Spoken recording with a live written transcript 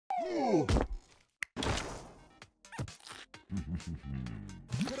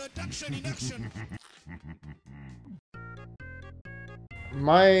Production in action.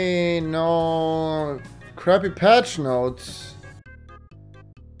 My no crappy patch notes.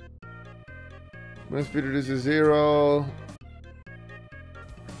 Wind speed reduces 0.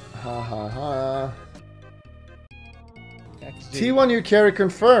 Ha ha ha. T1 you carry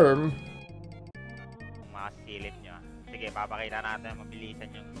confirm. Mga silip nyo. Sige, papakita natin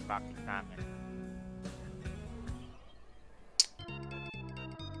mabilisan yung practice namin.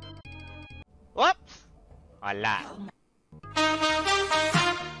 Whoops! Wala.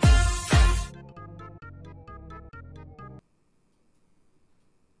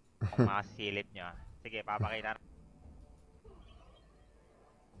 Mga silip nyo. Sige, papakita natin.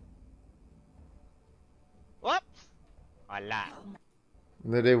 Whoops! Wala.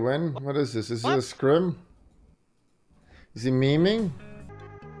 Did they win? What is this? Is this a scrim? Is he memeing?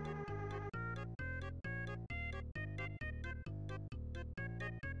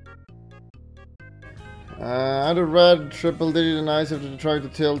 Add a red triple digit and ice after trying to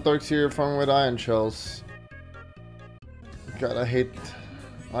tilt Dark Seer from with iron shells. God, I hate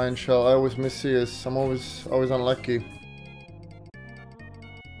iron shell. I always miss CS. I'm always unlucky.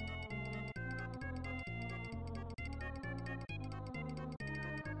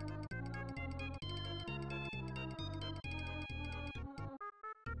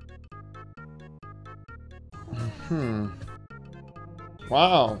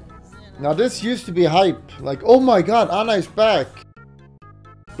 Wow. Now this used to be hype. Like, oh my god, Anna is back.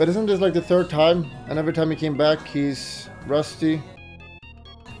 But isn't this like the third time? And every time he came back, he's rusty.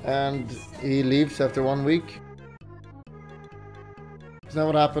 And he leaves after 1 week. Isn't that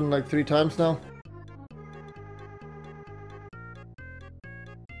what happened like 3 times now?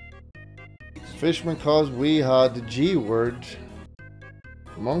 Fishman calls Weeha the G word.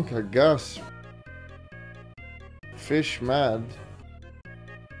 Monk, I guess. Fish mad.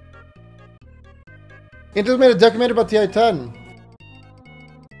 Intel made a documentary about the I-10.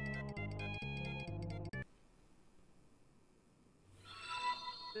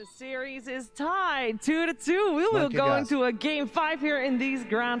 The series is tied 2-2. We will go into a game 5 here in these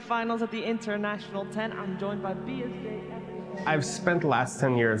grand finals at the International 10. I'm joined by BSJ. I've spent the last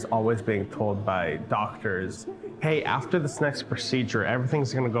 10 years always being told by doctors, hey, after this next procedure,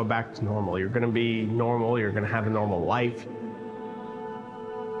 everything's going to go back to normal. You're going to be normal. You're going to have a normal life.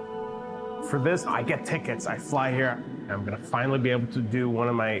 For this, I get tickets. I fly here. I'm going to finally be able to do one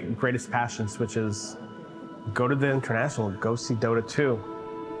of my greatest passions, which is go to the International, go see Dota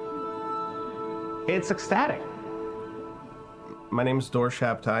 2. It's ecstatic. My name is Dor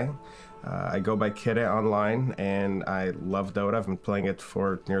Shabtai. I go by Kidde online, and I love Dota. I've been playing it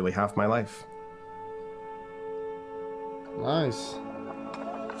for nearly half my life. Nice.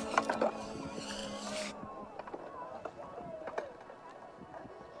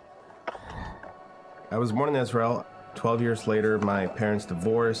 I was born in Israel. 12 years later, my parents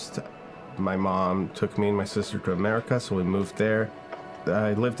divorced. My mom took me and my sister to America, so we moved there.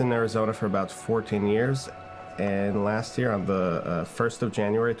 I lived in Arizona for about 14 years. And last year, on the 1st of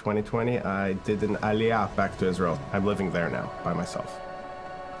January 2020, I did an aliyah back to Israel. I'm living there now by myself.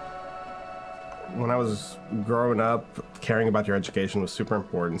 When I was growing up, caring about your education was super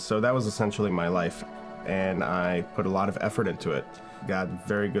important. So that was essentially my life. And I put a lot of effort into it. Got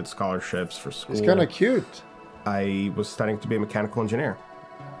very good scholarships for school. It's kind of cute. I was studying to be a mechanical engineer.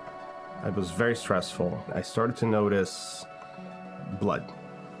 It was very stressful. I started to notice blood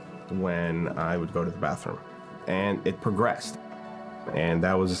when I would go to the bathroom. And it progressed. And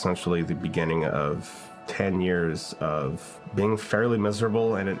that was essentially the beginning of 10 years of being fairly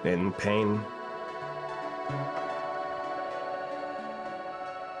miserable and in pain.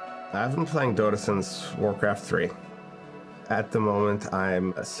 I've been playing Dota since Warcraft 3. At the moment, I'm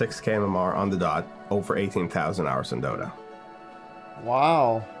a 6k MMR on the dot, over 18,000 hours in Dota.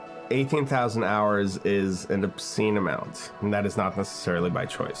 Wow. 18,000 hours is an obscene amount, and that is not necessarily by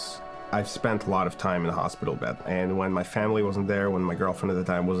choice. I've spent a lot of time in the hospital bed, and when my family wasn't there, when my girlfriend at the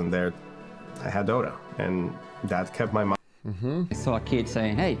time wasn't there, I had Dota, and that kept my mind. I saw a kid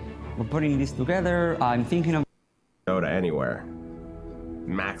saying, hey, we're putting this together, I'm thinking of Dota anywhere.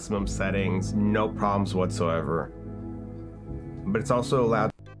 Maximum settings, no problems whatsoever. But it's also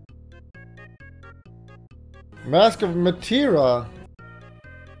allowed. Mask of Matira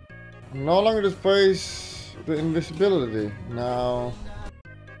no longer displays the invisibility. Now.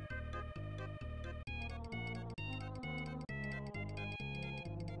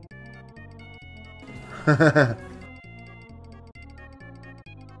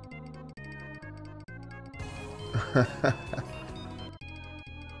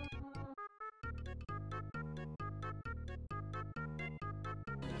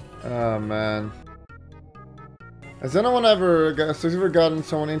 Oh man. Has anyone ever gotten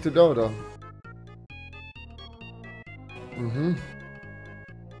someone into Dota? Mm-hmm.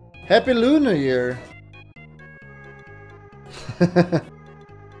 Happy Lunar Year!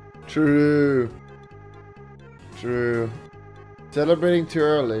 True. True. Celebrating too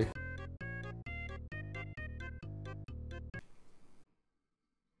early.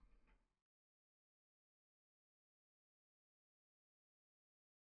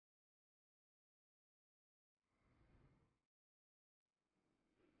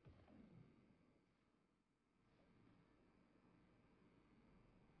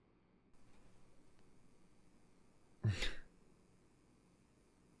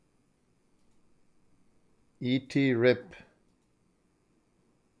 E.T. Rip.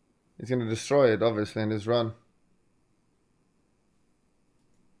 He's gonna destroy it, obviously, in his run.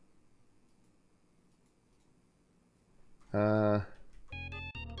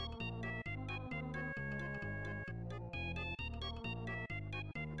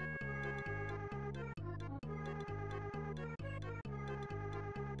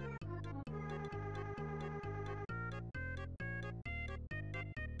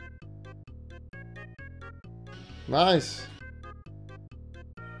 Nice.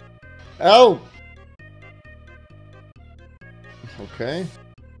 Oh! Okay.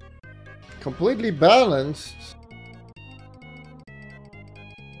 Completely balanced.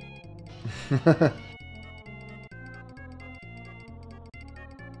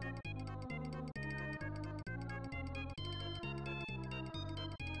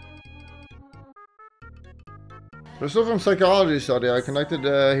 We're still from psychology study. I conducted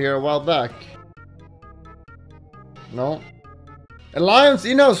here a while back. No. Alliance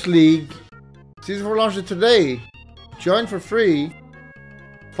In-House League. Season 4 launched today. Join for free.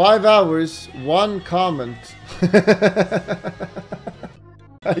 5 hours, 1 comment.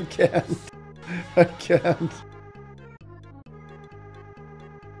 I can't. I can't.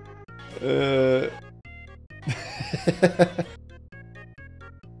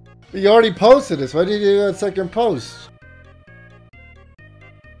 You already posted this. Why did you do that second post?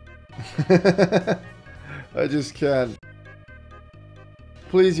 I just can't.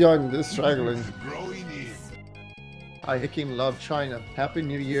 Please, young, this struggling. I hicking love China. Happy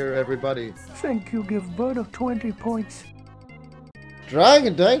New Year, everybody. Thank you, give bird of 20 points.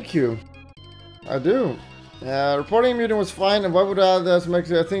 Dragon, thank you. I do. Reporting meeting was fine, and why would I add that?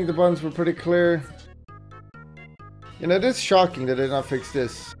 I think the buttons were pretty clear. You know, it is shocking that they did not fix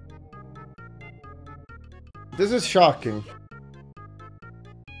this. This is shocking.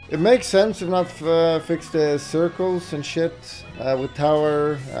 It makes sense if not fix the circles and shit with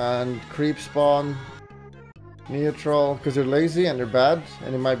tower and creep spawn, neutral, because they're lazy and they're bad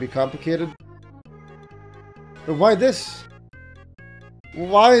and it might be complicated. But why this?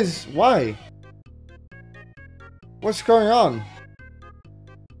 Why? What's going on?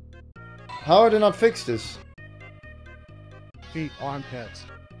 How are they not fixed this? Feet, armpits.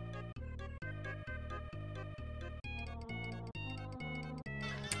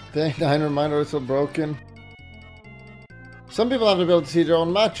 Dang, 9 reminder is so broken. Some people have to be able to see their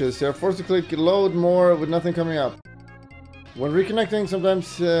own matches. They are forced to click load more with nothing coming up. When reconnecting,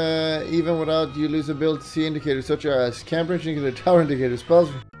 sometimes even without, you lose the ability to see indicators such as camera indicator, tower indicator, spells.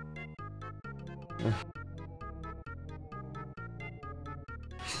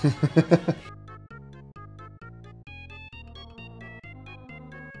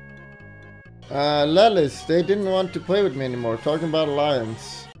 Lelis, they didn't want to play with me anymore. Talking about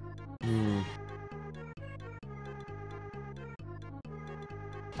Alliance.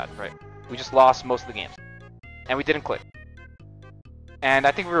 That's right. We just lost most of the games. And we didn't click. And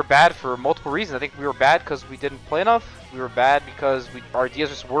I think we were bad for multiple reasons. I think we were bad because we didn't play enough. We were bad because our ideas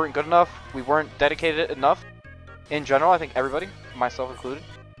just weren't good enough. We weren't dedicated enough. In general, I think everybody, myself included.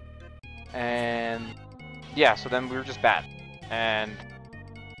 And yeah, so then we were just bad. And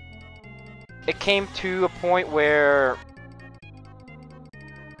it came to a point where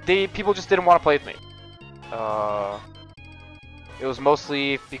people just didn't want to play with me. It was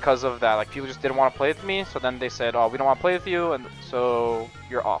mostly because of that. Like, people just didn't want to play with me, so then they said, oh, we don't want to play with you, and so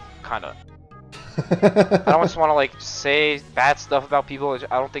you're off, kinda. I don't just want to, like, say bad stuff about people.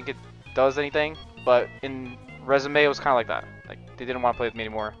 I don't think it does anything, but in resume, it was kind of like that. Like, they didn't want to play with me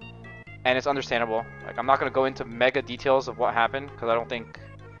anymore. And it's understandable. Like, I'm not going to go into mega details of what happened, because I don't think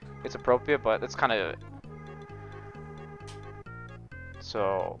it's appropriate, but it's kind of...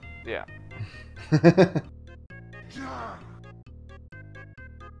 So, yeah.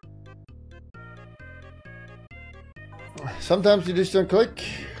 Sometimes you just don't click,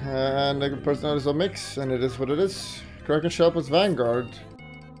 and the personalities will mix, and it is what it is. Kraken shop was Vanguard.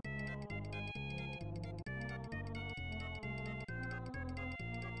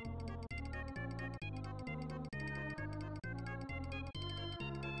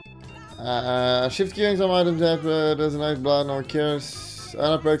 Shift queuing some items that doesn't like blood, no one cares.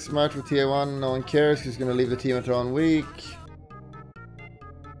 Anna breaks match with TA1, no one cares, he's gonna leave the team after 1 week.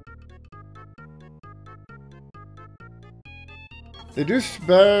 They do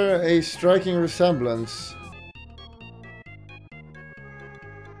bear a striking resemblance.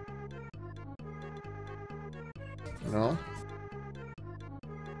 No?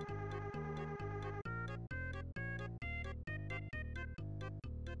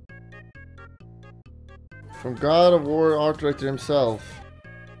 From God of War art director himself.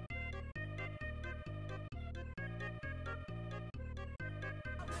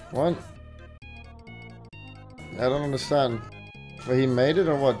 What? I don't understand. Well, he made it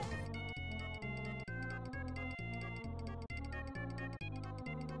or what?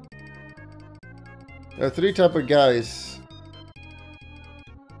 There are 3 type of guys.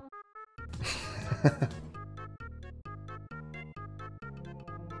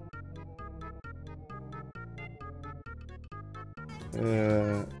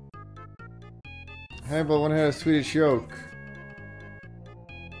 Hey, but I want to hear a Swedish joke.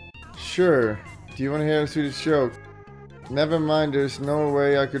 Sure. Do you want to hear a Swedish joke? Never mind, there's no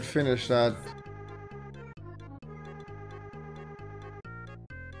way I could finish that.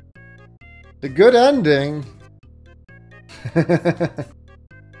 The good ending?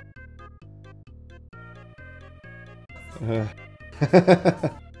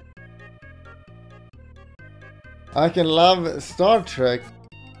 I can love Star Trek.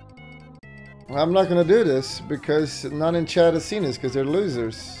 I'm not gonna do this because none in chat has seen this because they're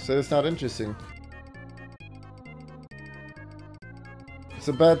losers, so it's not interesting. It's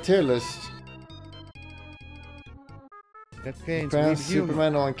a bad tier list. Pants,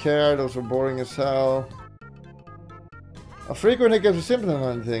 Superman, no one cared, those were boring as hell. A frequent hiccups are simple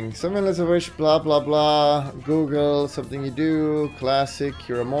than thing. Something less a wish, blah blah blah. Google, something you do, classic,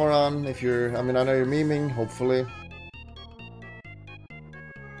 you're a moron. If you're, I mean, I know you're memeing, hopefully.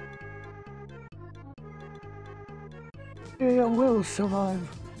 I will survive.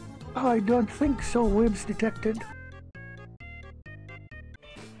 I don't think so, Wibs detected.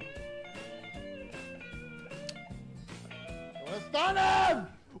 Stun him!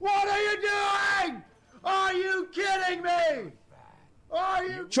 What are you doing? Are you kidding me? Are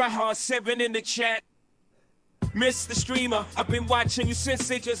you? Try hard 7 in the chat. Mr. Streamer, I've been watching you since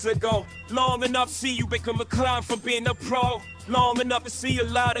ages ago. Long enough to see you become a clown from being a pro. Long enough to see a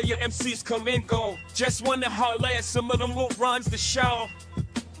lot of your MCs come and go. Just wonder how last some of them will runs the show.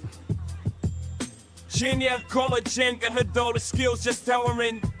 Genia, call her Jen, got her daughter skills just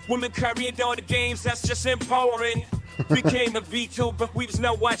towering. Women carrying all the games, that's just empowering. Became a V2, but we was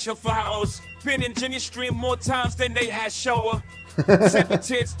now watching for hours. Been in Genia stream more times than they had show her. 7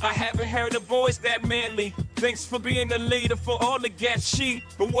 tits, I haven't heard a voice that manly. Thanks for being the leader for all the gas sheet.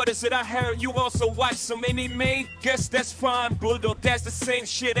 But what is it I heard? You also watch some anime? Guess that's fine, Bulldog, that's the same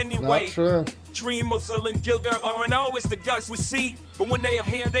shit anyway. Not true. Dream, Muzzle, and Gilder aren't always the guys we see. But when they are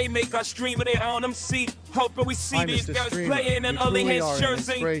here, they make our stream and they on them seat. Hoping we see these guys playing in early hands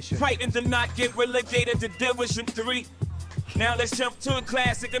jersey. Fighting to not get relegated to Division 3. Now let's jump to a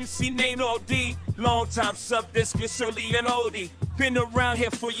classic MC named OD. Long time sub discus early and oldie. Been around here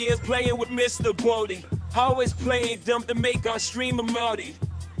for years playing with Mr. Bodie. Always playing dumb to make our stream a melody.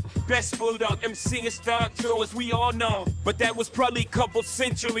 Best Bulldog MC is Dark Joe, as we all know. But that was probably a couple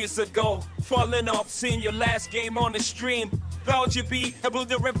centuries ago. Falling off seeing your last game on the stream. Thought you'd be able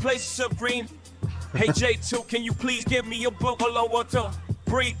to replace Supreme. Hey J2, can you please give me a Boogaloo water?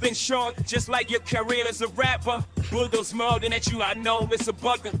 Breathing short, just like your career as a rapper. Bulldog smiling at you, I know it's a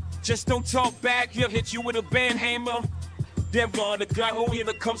bugger. Just don't talk back, he'll hit you with a band hammer. Denver, the guy who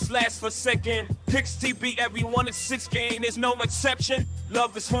either comes last for second. Picks TB everyone at 6 game, there's no exception.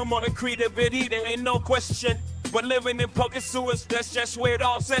 Love is home on the creativity, there ain't no question. But living in public sewers, that's just where it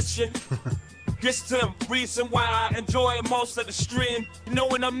all session. This the reason why I enjoy most of the stream.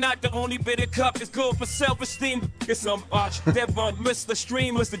 Knowing I'm not the only bit of cup is good for self-esteem. It's Arch, Devon, Mr.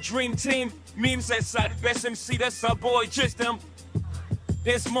 Stream was the dream team. Memes outside the best MC, that's our boy, just them.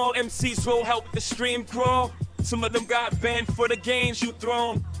 There's more MCs who'll help the stream grow. Some of them got banned for the games you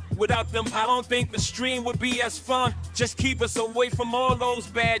thrown. Without them, I don't think the stream would be as fun. Just keep us away from all those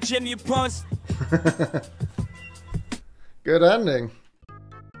bad Jenny puns. Good ending.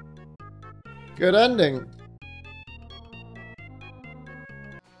 Good ending.